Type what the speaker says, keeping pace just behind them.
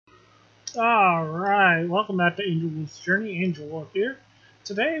Alright, welcome back to Angelwolf's Journey. Angelwolf here.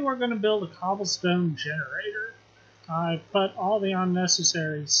 Today we're going to build a cobblestone generator. I put all the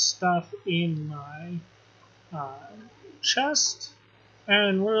unnecessary stuff in my uh, chest,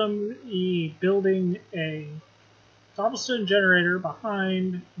 and we're going to be building a cobblestone generator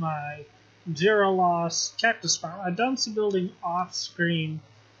behind my zero loss cactus farm. I've done some building off screen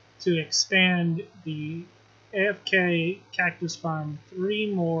to expand the AFK cactus farm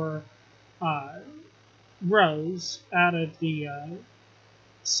 3 more uh, rows out of the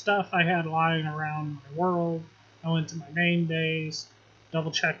stuff I had lying around my world. I went to my main base,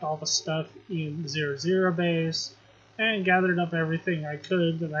 double checked all the stuff in the 0-0 base, and gathered up everything I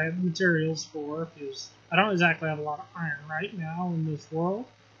could that I had materials for, because I don't exactly have a lot of iron right now in this world,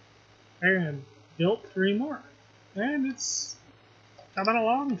 and built 3 more. And it's coming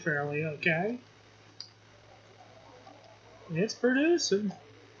along fairly okay. It's producing.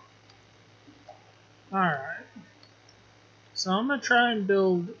 Alright. So I'm going to try and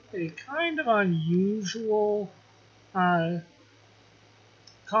build a kind of unusual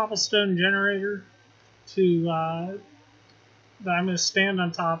cobblestone generator to that I'm going to stand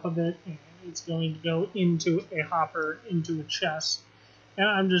on top of it, and it's going to go into a hopper, into a chest, and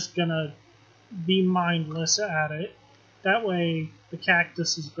I'm just going to be mindless at it. That way the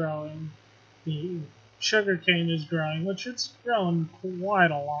cactus is growing, the sugarcane is growing, which it's growing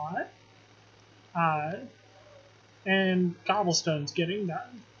quite a lot, and cobblestone's getting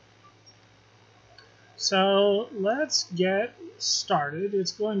done. So let's get started.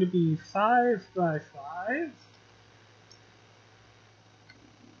 It's going to be 5 by 5.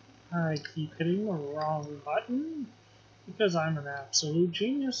 I keep hitting the wrong button because I'm an absolute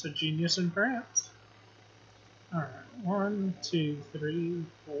genius, a genius in France. Alright, 1, 2, 3,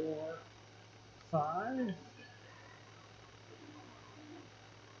 4, 5.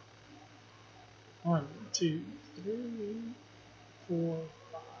 1, 2, 3, 4,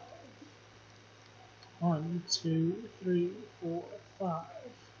 5. 1, 2, 3, 4, 5.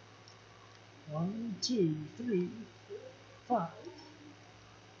 1, 2, 3, 4, 5.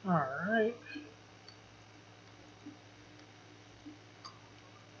 Alright.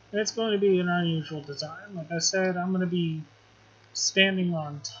 It's going to be an unusual design. Like I said, I'm going to be standing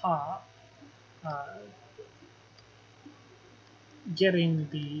on top, getting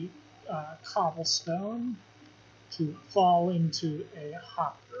the cobblestone to fall into a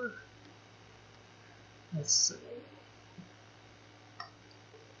hopper. Let's see.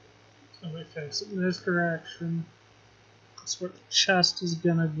 So we face it in this direction. That's where the chest is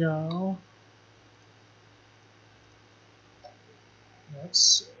going to go. Let's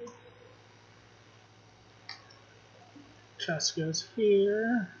see. Chest goes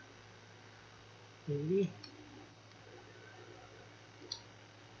here. The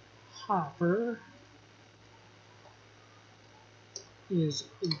hopper is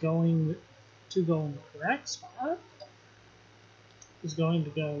going to go in the correct spot. Is going to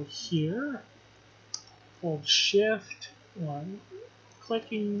go here. Hold shift 1,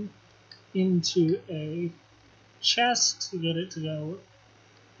 clicking into a chest to get it to go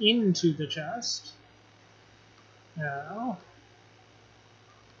into the chest. Now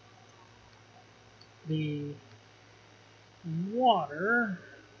the water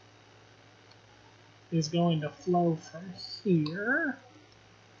is going to flow from here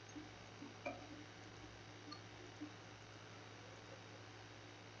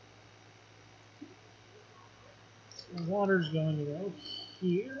the water is going to go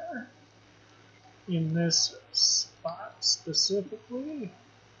here in this spot specifically,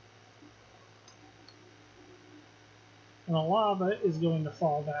 and the lava is going to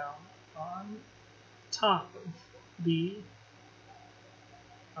fall down on top of the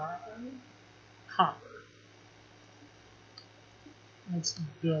hopper. Let's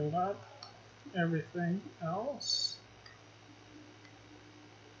build up everything else.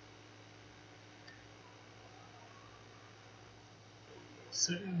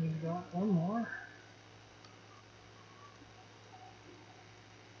 So we got one more.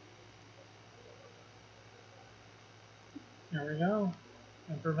 There we go.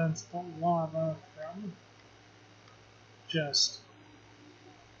 It prevents the lava from just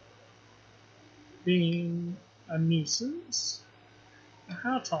being a nuisance.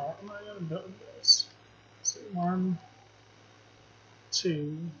 How tall am I going to build this? So 1,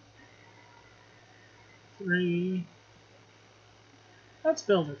 2, 3. Let's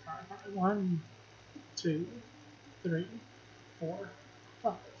build it 5 high. 1, 2, 3, 4,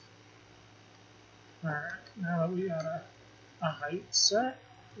 5. Alright, now that we got a height set,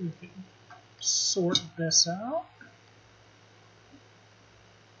 we can sort this out.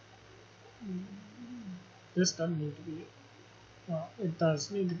 This doesn't need to be, well, it does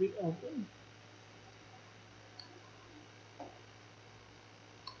need to be open.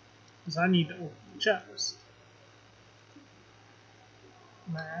 Because I need to open the chest.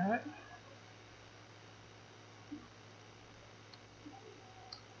 That.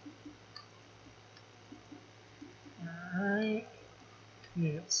 Alright.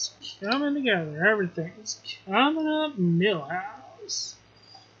 It's coming together. Everything's coming up Millhouse.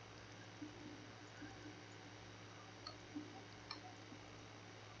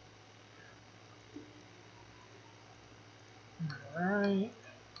 Alright.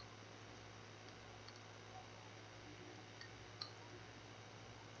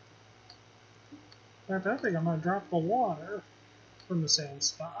 In fact, I think I'm going to drop the water from the same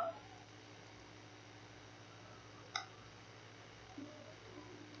spot.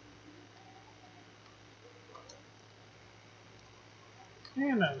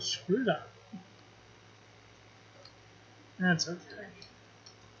 And I screwed up. That's okay.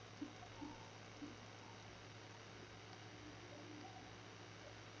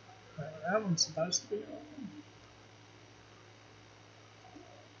 That one's supposed to be open.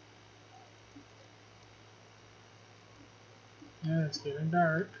 Yeah, it's getting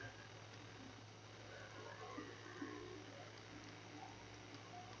dark.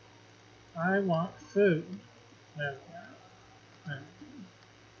 I want food. There we go.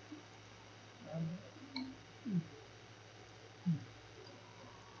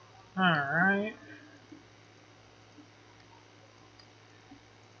 Alright.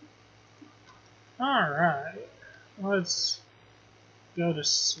 Alright. Let's go to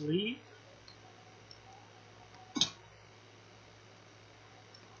sleep.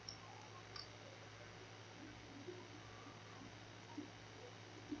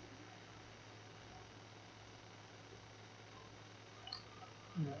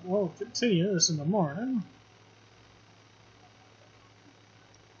 We'll continue this in the morning.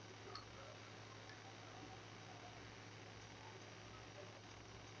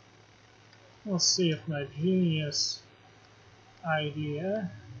 We'll see if my genius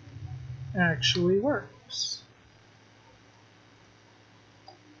idea actually works.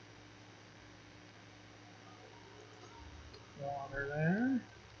 Water there.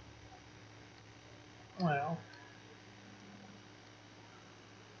 Well,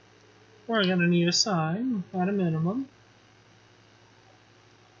 we're going to need a sign at a minimum.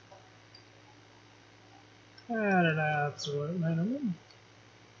 At an absolute minimum.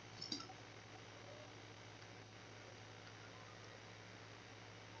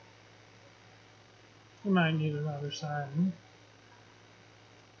 We might need another sign.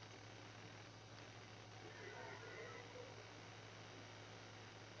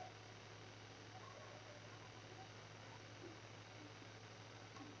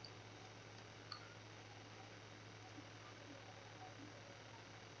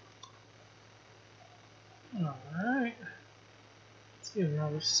 Alright. Let's get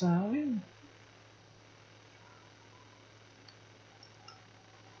another sign.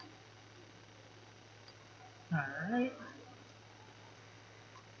 Alright.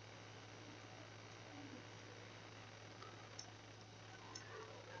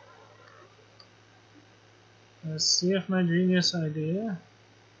 Let's see if my genius idea,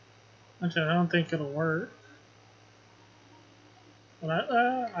 which I don't think it'll work. But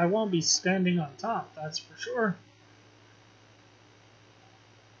I won't be standing on top, that's for sure.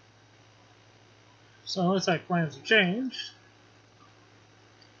 So it looks like plans have changed.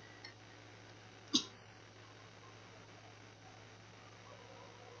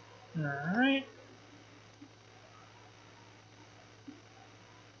 Alright.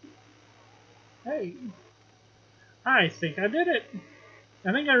 Hey. I think I did it.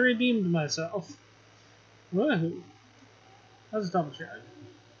 I think I redeemed myself. Woohoo. Let's double check.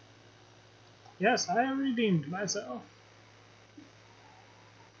 Yes, I redeemed myself.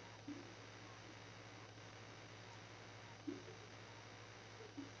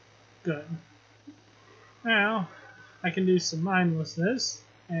 Good. Now, I can do some mindlessness,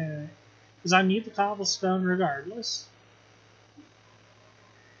 because I need the cobblestone regardless.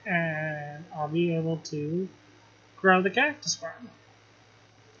 And I'll be able to grow the cactus farm.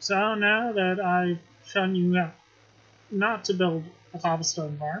 So now that I've shown you how not to build a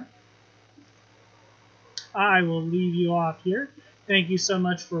cobblestone farm, I will leave you off here. Thank you so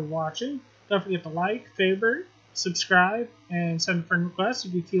much for watching. Don't forget to like, favorite, subscribe, and send a friend request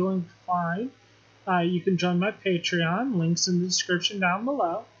if you feel inclined. You can join my Patreon. Links in the description down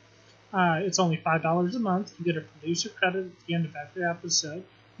below. It's only $5 a month. You get a producer credit at the end of every episode.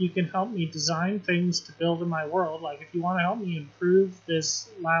 You can help me design things to build in my world. Like if you want to help me improve this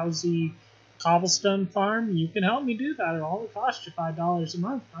lousy cobblestone farm, you can help me do that. It'll only cost you $5 a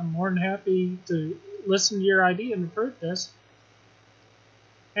month. I'm more than happy to listen to your idea and approve this.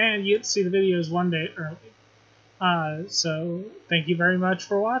 And you get to see the videos one day early. So thank you very much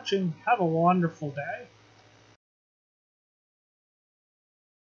for watching. Have a wonderful day.